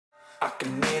I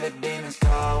can hear the demons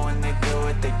call when they do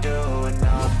what they do. And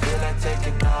now I feel like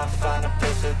taking off, find a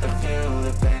place with a view.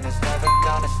 The pain is never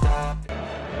gonna stop.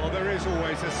 Well, there is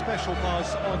always a special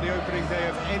buzz on the opening day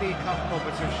of any cup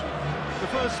competition. The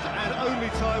first and only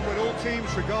time when all teams,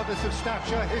 regardless of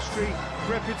stature, history,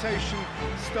 reputation,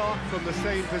 start from the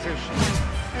same position.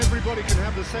 Everybody can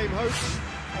have the same hopes,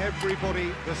 everybody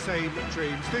the same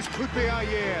dreams. This could be our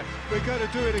year. We're going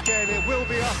to do it again. It will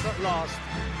be us at last.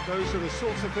 Those are the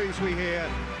sorts of things we hear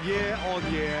year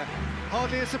on year.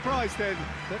 Hardly a surprise then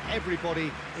that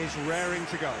everybody is raring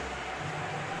to go.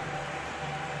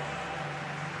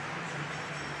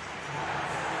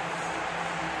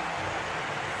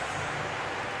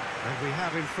 And we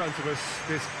have in front of us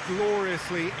this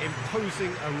gloriously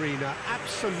imposing arena,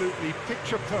 absolutely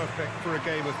picture perfect for a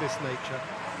game of this nature.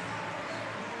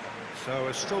 So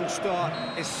a strong start,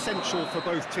 essential for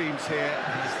both teams here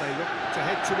as they look to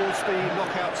head towards the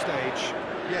knockout stage.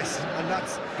 Yes, and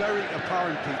that's very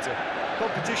apparent, Peter.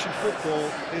 Competition football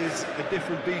is a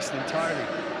different beast entirely,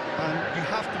 and you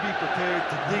have to be prepared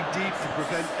to dig deep to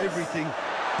prevent everything.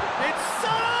 It's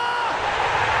Salah!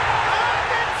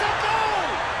 And it's a goal!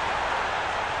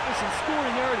 Listen,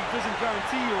 scoring early doesn't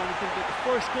guarantee you anything, but the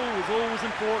first goal is always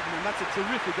important, and that's a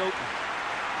terrific opening.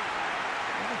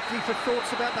 Deeper thoughts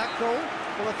about that goal?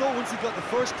 Well, I thought once he got the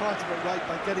first part of it right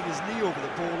by getting his knee over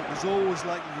the ball, it was always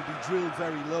likely to be drilled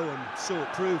very low, and so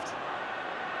it proved.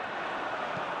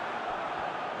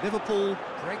 Liverpool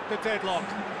break the deadlock.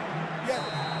 Yeah.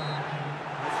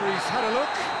 Referee's had a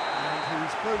look, and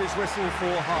he's blown his whistle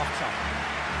for half-time.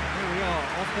 There we are,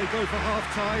 off they go for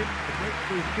half-time. The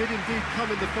breakthrough did indeed come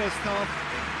in the first half,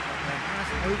 but there has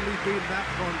only been that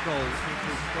one goal. It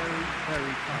was very,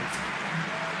 very tight.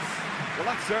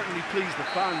 Well, that certainly pleased the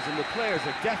fans, and the players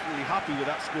are definitely happy with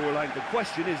that scoreline. The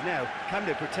question is now, can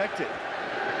they protect it?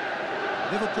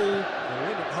 Liverpool are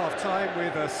in at half-time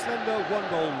with a slender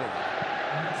one-goal lead.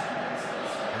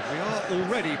 And we are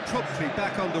already promptly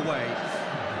back underway.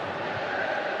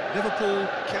 Liverpool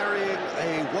Carrying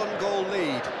a one-goal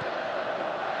lead.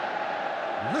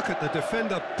 look at the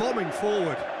defender bombing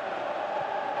forward.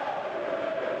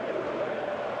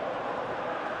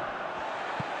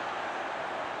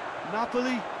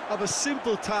 Napoli have a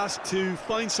simple task to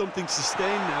find something to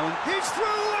sustain now. He's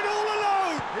through and all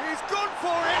alone! He's gone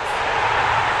for it!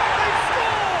 They've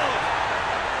scored!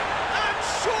 And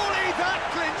surely that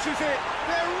clinches it!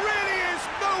 There really is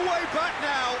no way back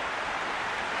now!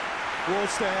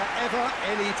 Was there ever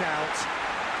any doubt?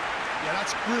 Yeah,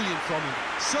 that's brilliant from him.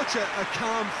 Such a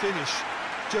calm finish.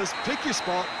 Just pick your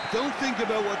spot, don't think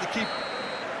about what to keep.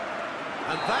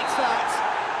 And that's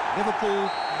that. Liverpool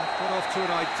have got off to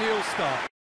an ideal start.